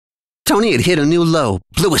Tony had hit a new low.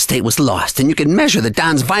 Blue Estate was lost, and you could measure the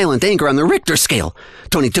Don's violent anger on the Richter scale.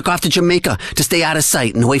 Tony took off to Jamaica to stay out of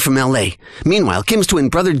sight and away from L.A. Meanwhile, Kim's twin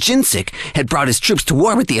brother Jinsik had brought his troops to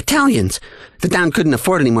war with the Italians. The Don couldn't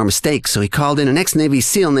afford any more mistakes, so he called in an ex-Navy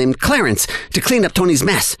SEAL named Clarence to clean up Tony's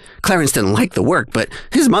mess. Clarence didn't like the work, but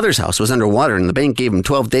his mother's house was underwater, and the bank gave him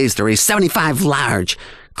 12 days to raise 75 large.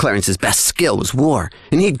 Clarence's best skill was war,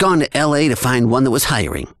 and he'd gone to L.A. to find one that was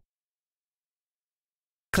hiring.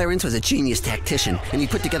 Clarence was a genius tactician, and he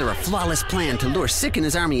put together a flawless plan to lure Sick and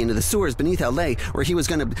his army into the sewers beneath L.A., where he was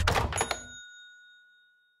gonna...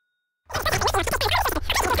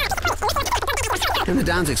 And the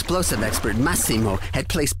Don's explosive expert, Massimo, had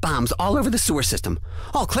placed bombs all over the sewer system.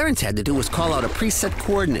 All Clarence had to do was call out a preset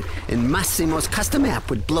coordinate, and Massimo's custom app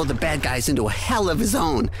would blow the bad guys into a hell of his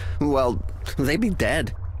own. Well, they'd be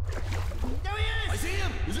dead.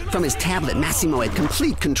 From his tablet, Massimo had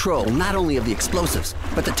complete control not only of the explosives,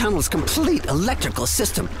 but the tunnel's complete electrical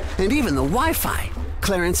system, and even the Wi-Fi.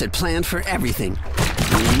 Clarence had planned for everything.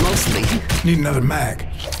 And mostly... Need another mag.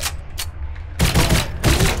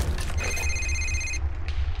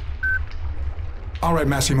 All right,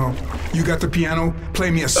 Massimo. You got the piano?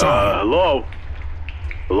 Play me a song. Hello?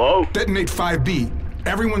 Hello? Detonate 5B.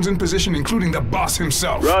 Everyone's in position, including the boss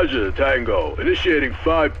himself. Roger, Tango. Initiating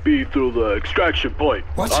 5B through the extraction point.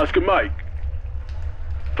 What? Oscar Mike.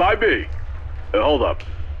 5B. Hold up.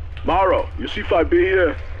 Morrow, you see 5B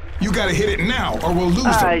here? You gotta hit it now, or we'll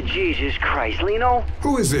lose them. Jesus Christ, Lino?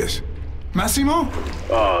 Who is this? Massimo?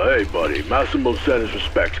 Hey, buddy. Massimo sent his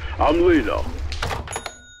respects. I'm Lino.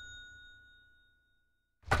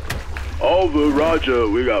 Over, Roger.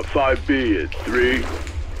 We got 5B at 3,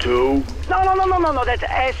 2... No, that's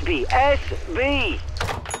SB. SB.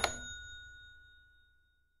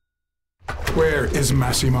 Where is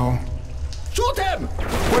Massimo? Shoot him!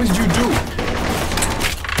 What did you do?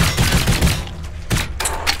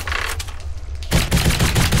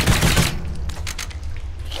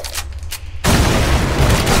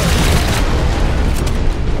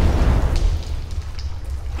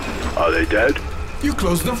 Are they dead? You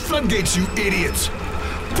closed the floodgates, you idiots!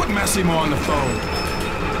 Put Massimo on the phone.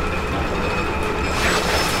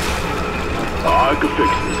 I can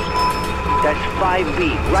fix this. That's 5B,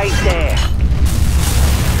 right there.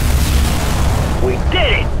 We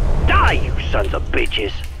did it! Die, you sons of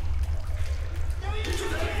bitches!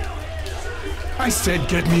 I said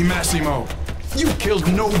get me Massimo. You killed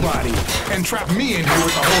nobody and trapped me in here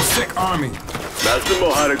with the whole sick army.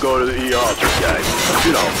 Massimo had to go to the ER today.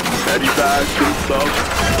 You know, medivacs and stuff.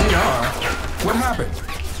 ER? What happened?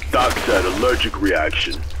 Doc said allergic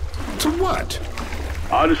reaction. To what?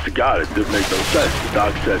 Honest to God, it didn't make no sense. The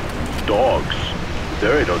doc said dogs.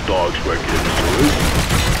 There ain't no dogs working in the sewers.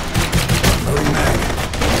 Loading mag.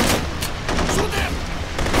 Shoot him!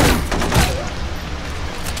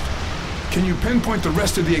 Can you pinpoint the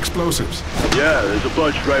rest of the explosives? Yeah, there's a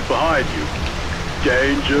bunch right behind you.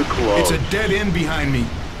 Danger close. It's a dead end behind me.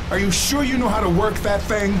 Are you sure you know how to work that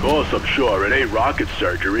thing? Of course, I'm sure. It ain't rocket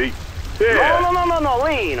surgery. Yeah. No,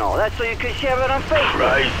 Lino. That's so you can share it on Facebook.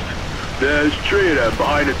 Christ. There's three of them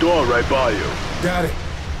behind the door right by you. Got it.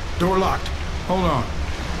 Door locked. Hold on.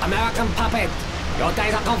 American puppet, your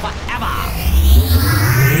days are gone forever.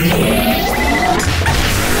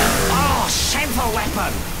 Oh, shameful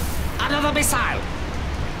weapon. Another missile.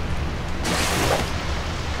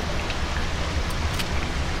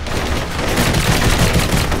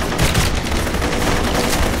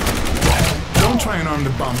 Don't try and arm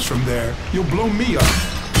the bombs from there. You'll blow me up.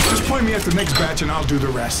 Just point me at the next batch and I'll do the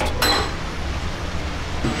rest.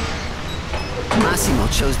 Massimo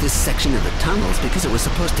chose this section of the tunnels because it was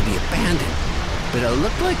supposed to be abandoned. But it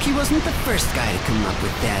looked like he wasn't the first guy to come up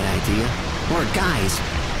with that idea. Or guys.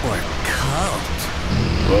 Or cult.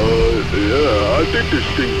 Yeah, I think this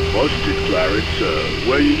thing's busted, Clarence.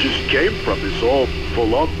 Where you just came from is all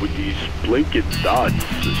full up with these blinking dots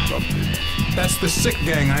or something. That's the sick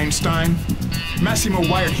gang, Einstein. Massimo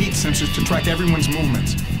wired heat sensors to track everyone's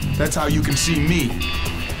movements. That's how you can see me.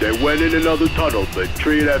 They went in another tunnel, but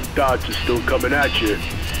three of them dots are still coming at you.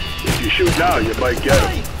 If you shoot now, you might get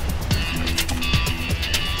them.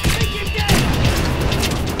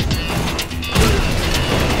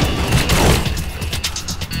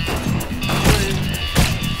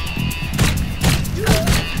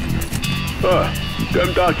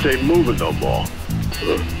 Them dots ain't moving no more.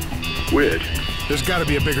 Weird. There's gotta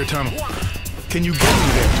be a bigger tunnel. Can you get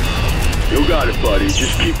me there? You got it, buddy.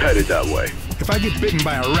 Just keep headed that way. If I get bitten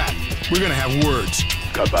by a rat, we're gonna have words.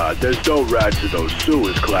 Come on, there's no rats in those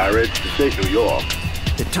sewers, Clarence. This ain't New York.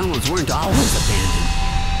 The tunnels weren't always abandoned.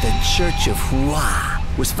 The Church of Hua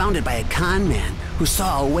was founded by a con man who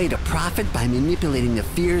saw a way to profit by manipulating the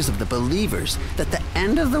fears of the believers that the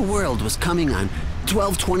end of the world was coming on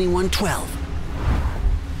 12/21/12.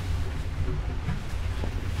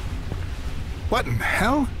 What in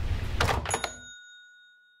hell?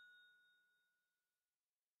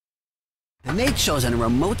 And they'd chosen a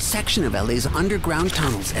remote section of LA's underground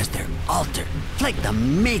tunnels as their altar, like the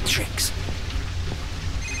Matrix.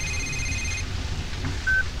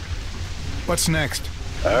 What's next?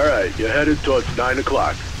 All right, you're headed towards 9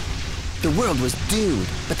 o'clock. The world was doomed,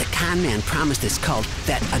 but the con man promised his cult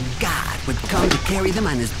that a god would come to carry them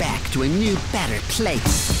on his back to a new, better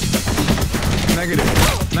place. Negative.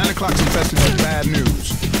 9 o'clock's infested with bad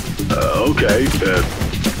news. Okay,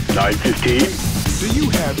 9:15? Do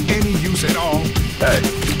you have any use at all? Hey,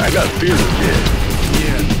 I got feelings here.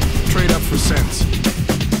 Yeah, trade up for sense.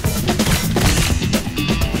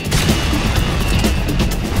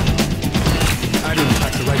 I didn't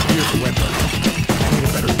pack the right gear for weapon. I need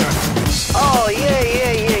a better gun for this. Oh, yeah.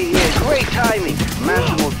 Great timing.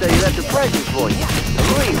 Master will say you left a present for you. A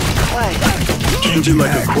real classic. Should be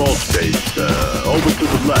like a crawl space, over to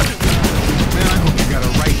the left. Man, I hope you got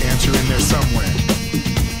a right answer in there somewhere.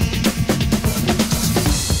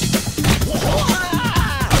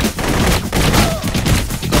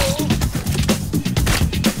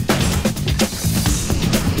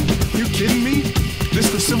 You kidding me? This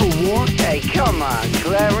the Civil War? Hey, come on,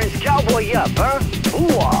 Clarence. Cowboy up, huh?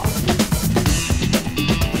 Ooh-ah.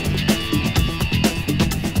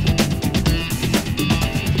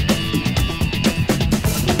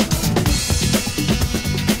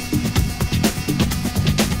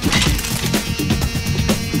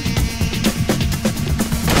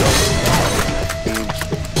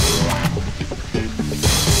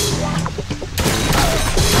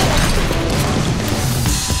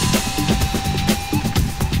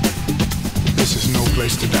 This is no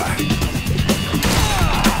place to die.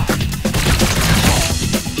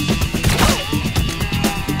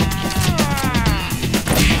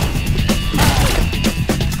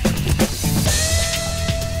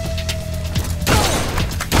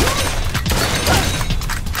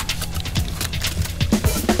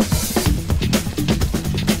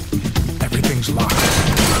 Everything's locked.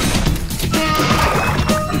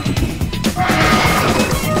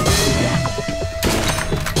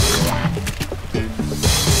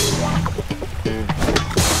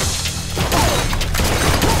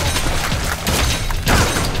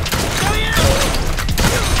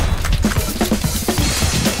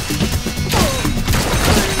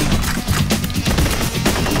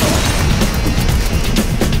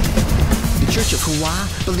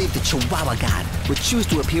 Believed the Chihuahua God would choose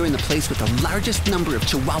to appear in the place with the largest number of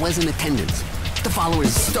Chihuahuas in attendance. The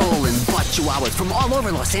followers stole and bought Chihuahuas from all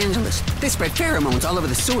over Los Angeles. They spread pheromones all over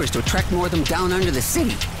the sewers to attract more of them down under the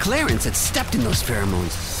city. Clarence had stepped in those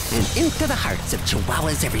pheromones and into the hearts of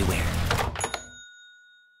Chihuahuas everywhere.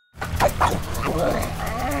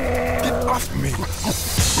 Get off me!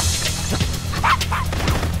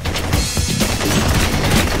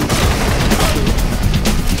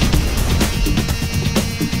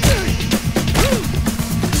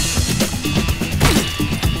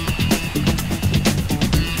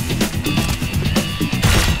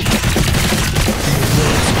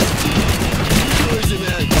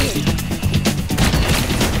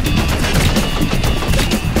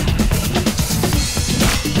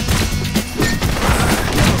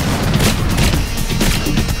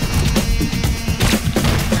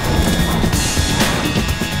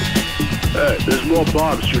 There's more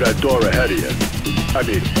bombs through that door ahead of you. I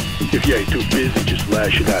mean, if you ain't too busy just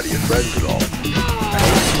lashing out at your friends and all.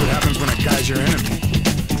 That's what happens when a guy's your enemy.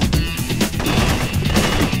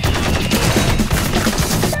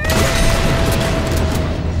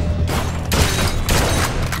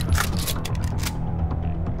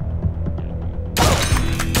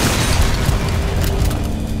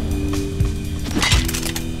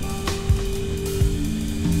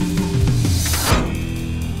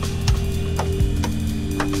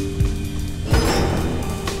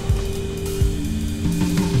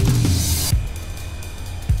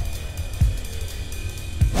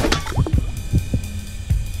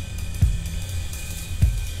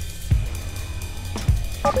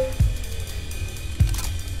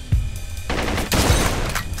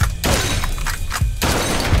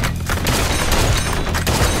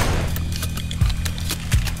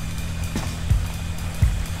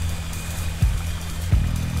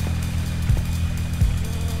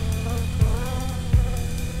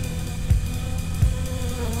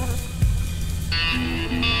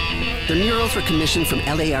 The murals were commissioned from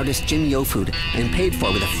LA artist Jim Yofood and paid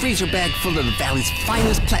for with a freezer bag full of the valley's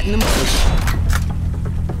finest platinum kush.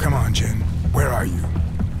 Come on, Jen. Where are are you?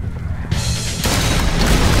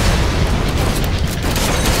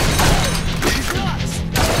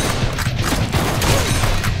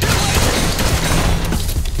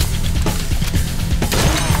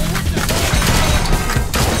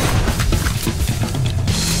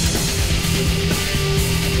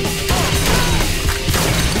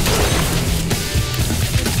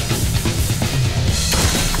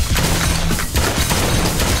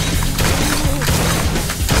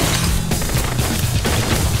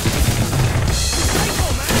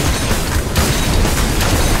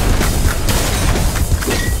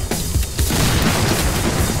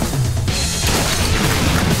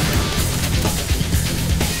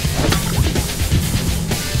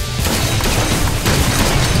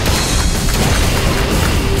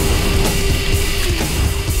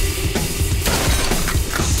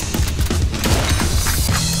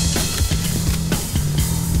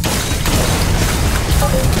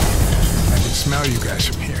 Smell you guys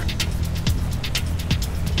from here.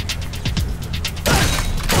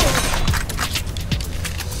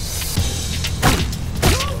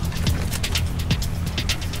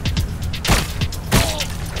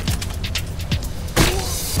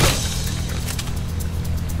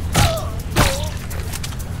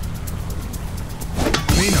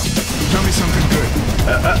 Lino, tell me something good.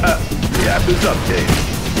 Yap is up, Dave.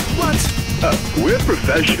 What? We're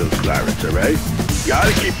professionals, Clarence, all right?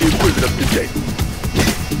 Gotta keep the equipment up to date.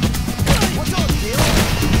 What's up, Gil?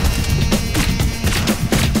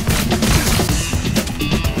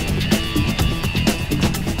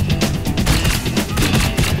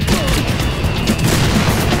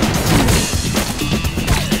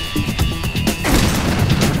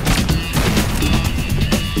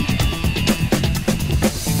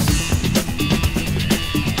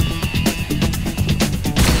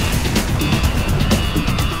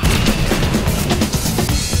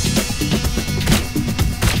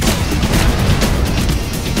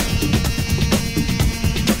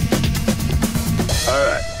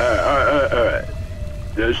 Alright.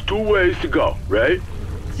 There's two ways to go, right?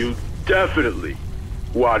 You definitely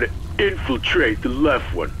want to infiltrate the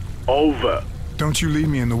left one. Over. Don't you leave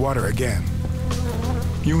me in the water again.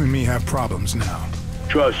 You and me have problems now.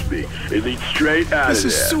 Trust me, it leads straight out This of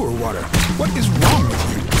is there. sewer water. What is wrong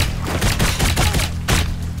with you?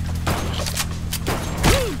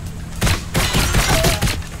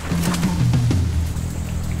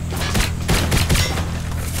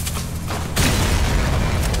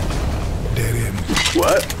 Dead end.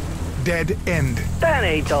 What? Dead end. That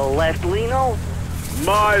ain't the left, Lino.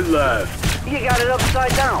 My left. You got it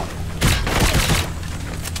upside down.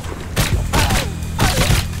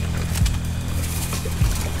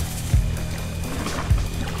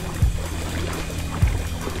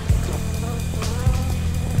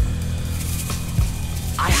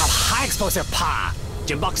 I have high explosive power.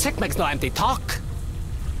 Jimbox 6 makes no empty talk.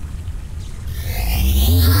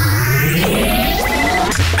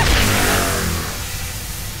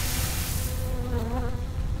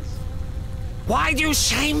 Why do you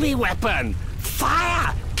shame me, weapon?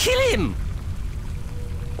 Fire! Kill him!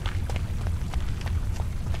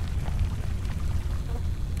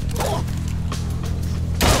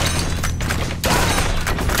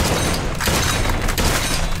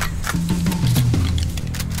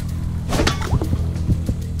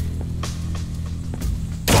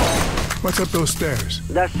 What's up those stairs?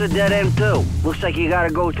 That's the dead end, too. Looks like you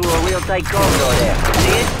gotta go through a real tight corridor there.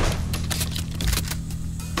 See it?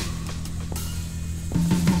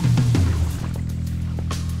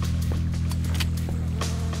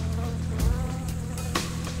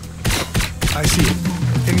 I see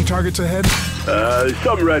it. Any targets ahead?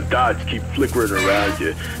 Some red dots keep flickering around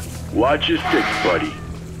you. Watch your six, buddy.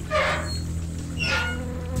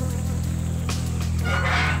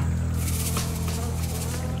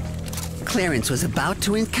 Clarence was about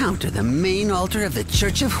to encounter the main altar of the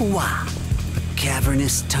Church of Hua, a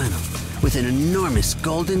cavernous tunnel with an enormous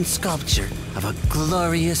golden sculpture of a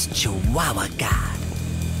glorious Chihuahua god.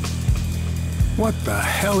 What the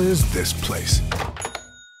hell is this place?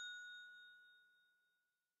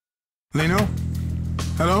 Lino?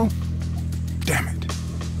 Hello? Damn it.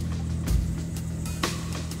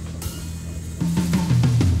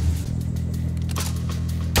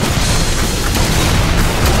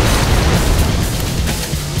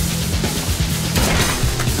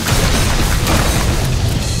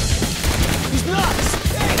 He's nuts!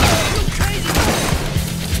 Hey, you crazy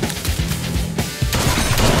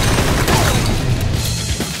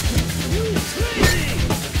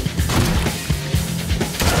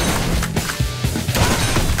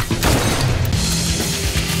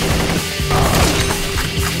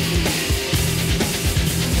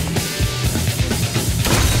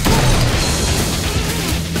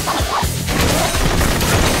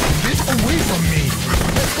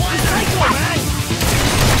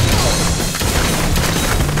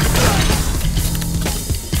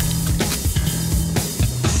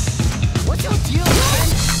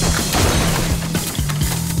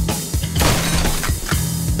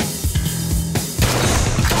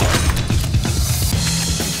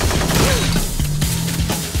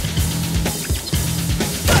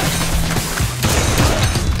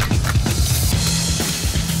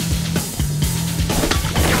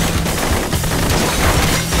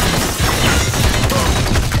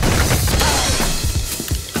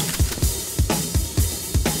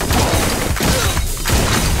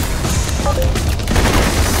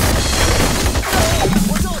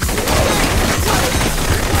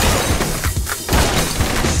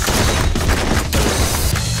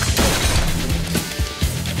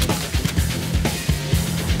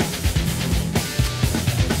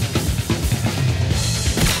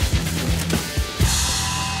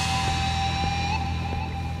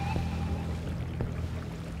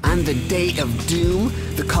On the day of doom,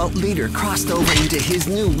 the cult leader crossed over into his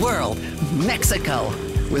new world, Mexico,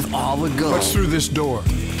 with all the gold. What's through this door?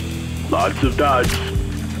 Lots of dots.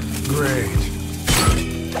 Great.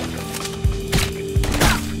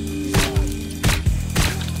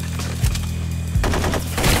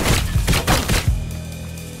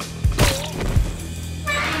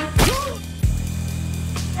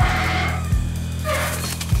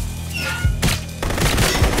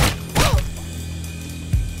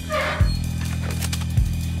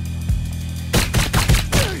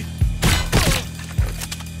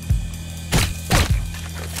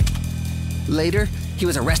 Later, he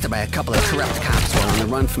was arrested by a couple of corrupt cops while on the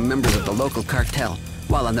run from members of the local cartel,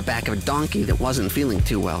 while on the back of a donkey that wasn't feeling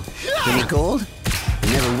too well. Any gold?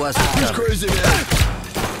 It never was recovered. Crazy man.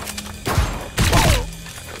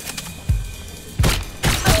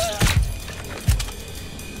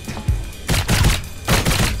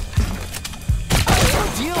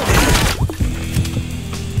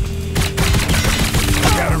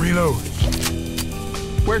 Gotta reload.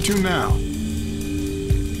 Where to now?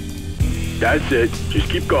 That's it. Just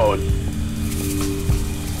keep going.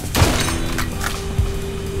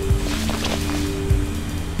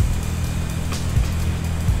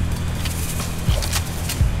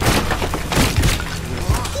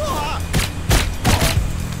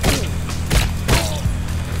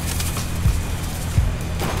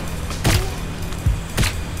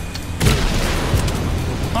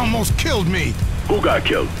 Almost killed me. Who got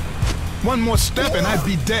killed? One more step and I'd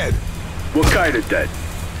be dead. What kind of dead?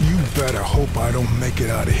 You better hope I don't make it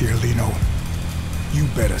out of here, Lino. You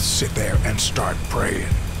better sit there and start praying.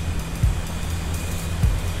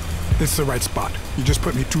 It's the right spot. You just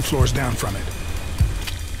put me 2 floors down from it.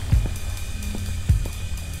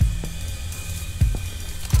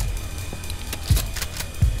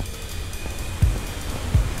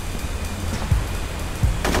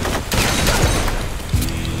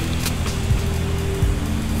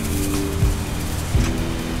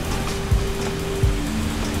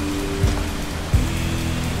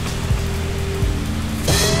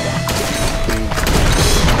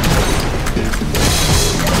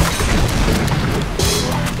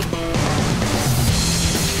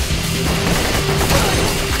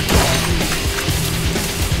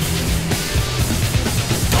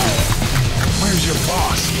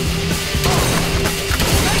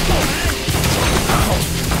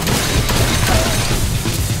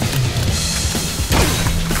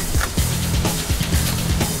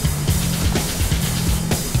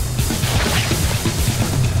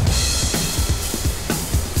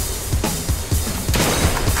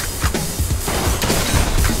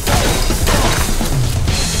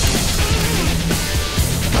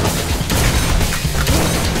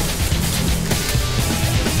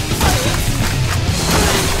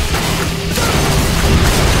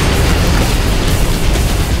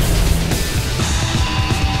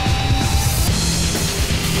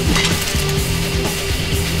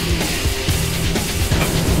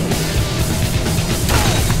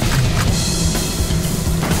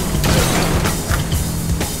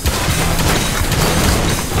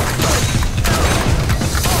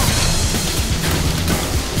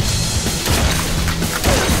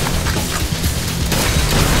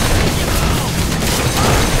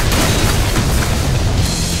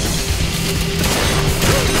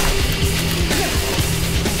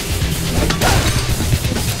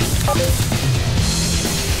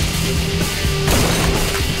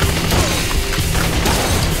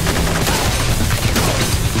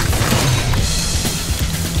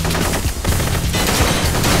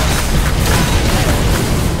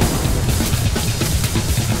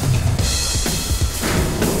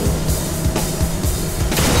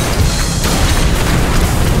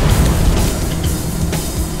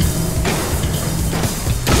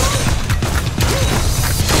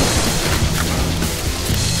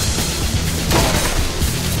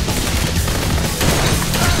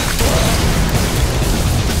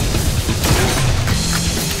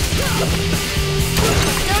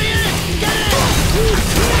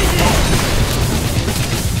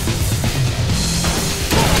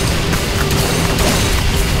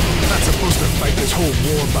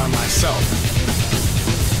 By myself.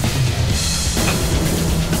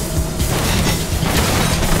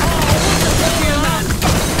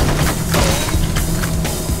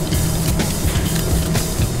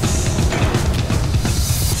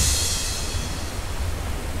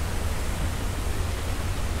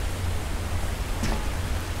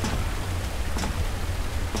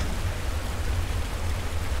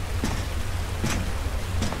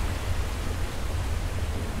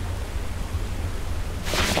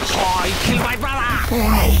 Oh, you killed my brother! Oh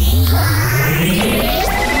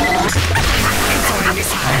no!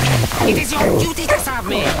 It is your duty to serve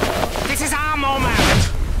me. This is our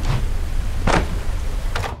moment.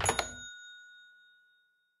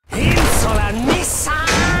 Insolent missile!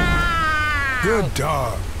 Good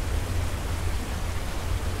dog.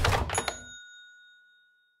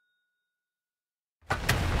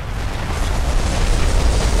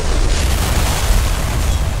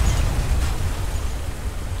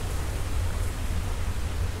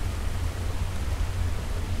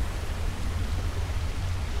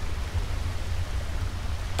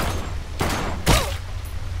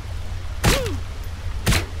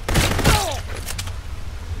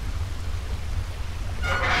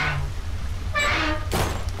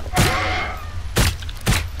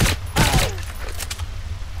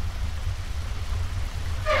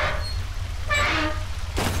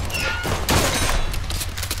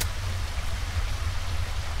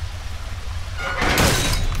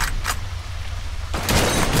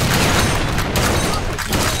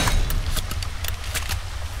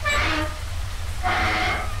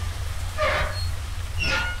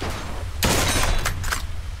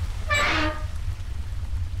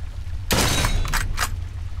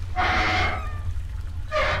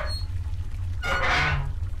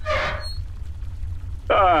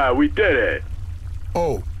 Ah, we did it.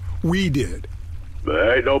 Oh, we did.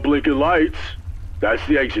 There ain't no blinking lights. That's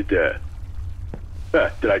the exit there.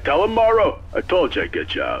 Did I tell him, Morrow? I told you I'd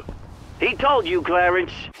get you out. He told you,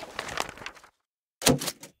 Clarence.